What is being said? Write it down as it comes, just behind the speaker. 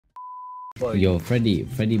Yo, Freddy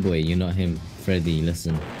boy, you're not him. Freddy,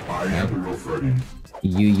 listen. I am the real Freddy.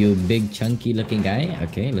 You big chunky looking guy?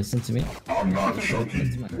 Okay, listen to me. I'm not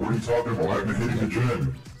chunky. What are you talking about? I've been hitting the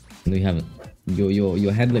gym. No, you haven't.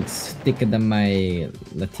 Your head looks thicker than my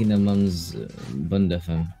Latina mom's bunda,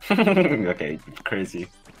 fam. Okay, crazy.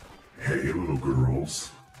 Hey, little girls.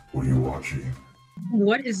 What are you watching?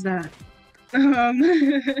 What is that?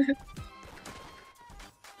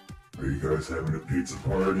 Are you guys having a pizza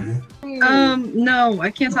party? No, I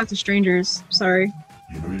can't talk to strangers. Sorry.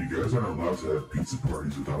 You know, you guys aren't allowed to have pizza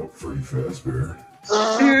parties without Freddy Fazbear.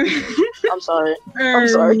 I'm sorry. I'm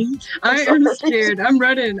sorry. I am scared. I'm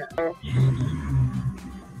running.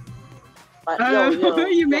 Yo,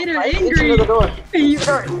 you made her right angry. into the door. You made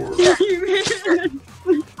her.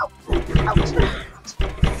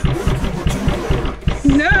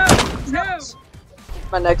 No.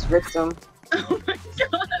 My next victim. Oh my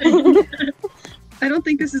god. I don't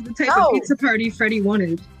think this is the type of pizza party Freddy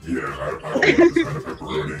wanted. Yeah, I don't want this kind of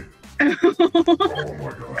pepperoni. Oh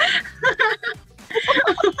my god.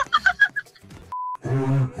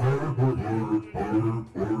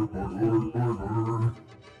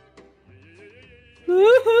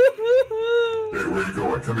 Hey, where you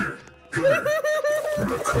going? Come here. Come here. I'm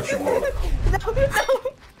gonna cut you up. No.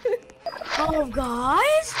 Oh,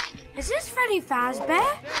 guys, is this Freddy Fazbear?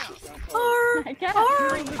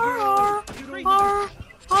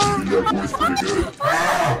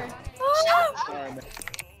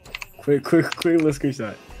 Quick, little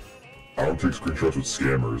screenshot. I don't take screenshots with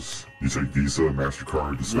scammers. You take Visa,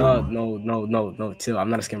 MasterCard, Discover. No, chill. I'm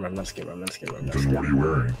not a scammer. Then what are you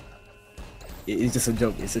wearing? It's just a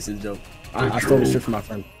joke. It's just a joke. I stole this shirt from my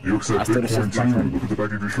friend. You accept Bitcoin too. Look at the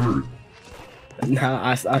back of your shirt. Nah,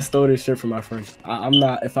 I stole this shirt from my friend. I'm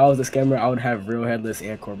not. If I was a scammer, I would have real headless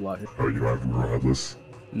and core block. Oh, you have real headless?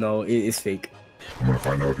 No, it's fake. I'm gonna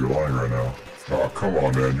find out if you're lying right now. Oh, come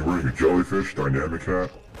on, man. You're wearing a jellyfish dynamic hat?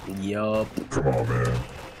 Yup. Come on, man.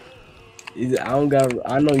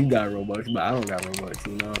 I know you got Robux, but I don't got Robux.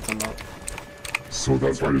 You know what I'm talking about? So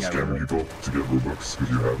that's why you're scamming people to get Robux, because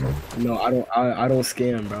you have none? No, I don't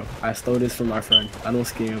scam, bro. I stole this from my friend. I don't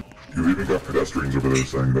scam. You even got pedestrians over there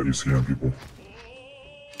saying that you scam people.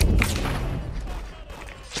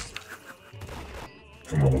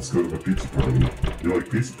 Come on, let's go to the pizza party. You like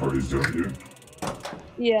pizza parties, don't you?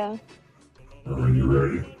 Yeah. Are you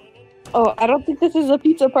ready? Oh, I don't think this is a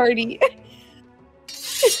pizza party.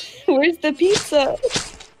 Where's the pizza?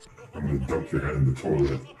 I'm gonna dunk your head in the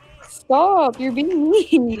toilet. Stop, you're being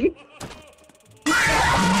mean.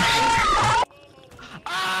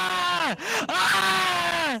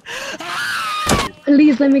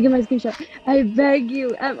 Please let me get my screenshot. I beg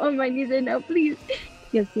you. I'm on my knees right now, please.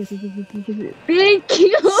 Yes. Thank you.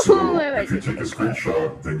 So, if you take a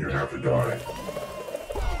screenshot, then you have to die.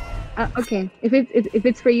 Okay. If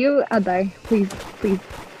it's for you, I'll die. Please.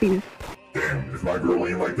 Damn, if my girl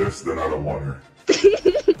ain't like this, then I don't want her.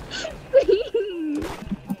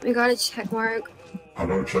 We got a check mark. I'm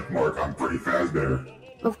not a check mark, I'm Freddy Fazbear.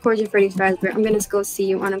 Of course, you're Freddy Fazbear. I'm gonna go see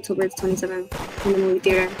you on October 27th in the movie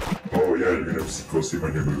theater. Oh yeah, you're gonna go see my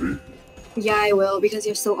new movie? Yeah, I will, because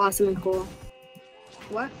you're so awesome and cool.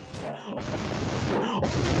 What?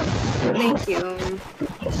 Thank you.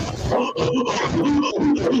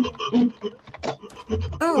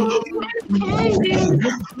 Oh,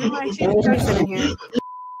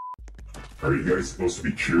 are you guys supposed to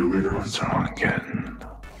be cheerleaders? What's wrong again?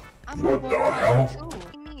 What the hell?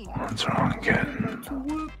 What's wrong again?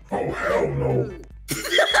 Oh hell no.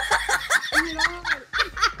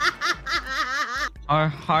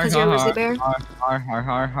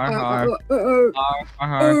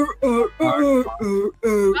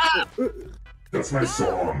 That's my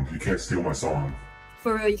song. You can't steal my song.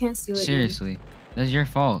 For real, you can't steal it. Seriously, that's your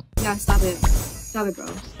fault. Yeah, stop it. Stop it, bro.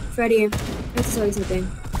 Freddy, I have to tell you something.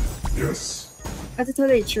 Yes. I have to tell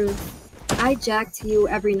you the truth. I jacked you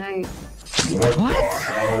every night. What the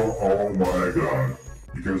hell? Oh my god.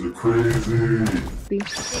 You guys are crazy.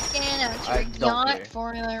 Sticking out your yacht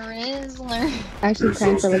for the Rizzler. Actually,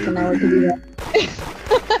 trying for like an hour to do that.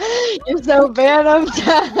 You're so bad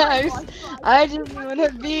sometimes. I just want to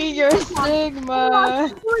be your Sigma.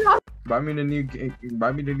 Buy me the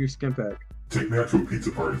new skin pack. Take me out to a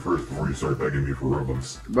pizza party first before you start begging me for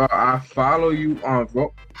Roblox. But I follow you on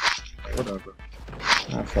whatever.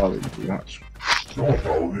 I follow you much. Don't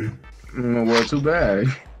follow me. Well, too bad.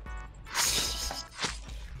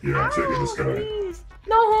 Yeah, I'm taking this guy. Please.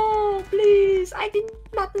 No, please. I did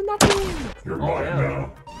not do nothing. You're mine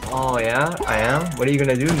now. Oh yeah? I am? What are you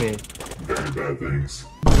gonna do to me? Very bad things.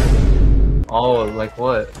 Oh, like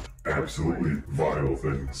what? Absolutely vile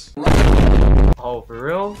things. Oh, for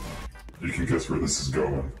real? You can guess where this is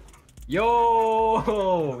going. Yo!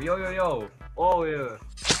 Oh yeah.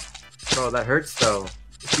 Bro, that hurts though.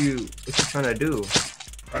 What you trying to do?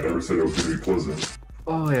 I never said it was gonna be pleasant.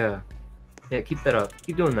 Oh yeah. Yeah, keep that up.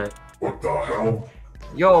 Keep doing that. What the hell?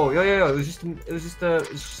 Yo. It was just a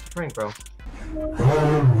prank, bro.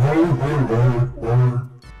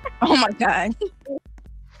 Oh my god.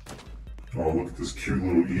 Oh, look at this cute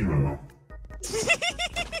little emo.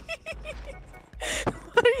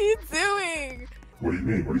 What are you doing? What do you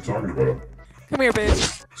mean? What are you talking about? Come here,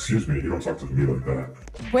 bitch. Excuse me, you don't talk to me like that.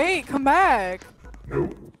 Wait, come back.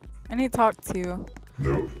 Nope. I need to talk to you.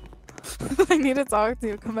 Nope. I need to talk to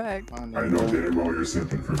you. Come back. I know damn well you're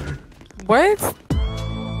simping for me. What?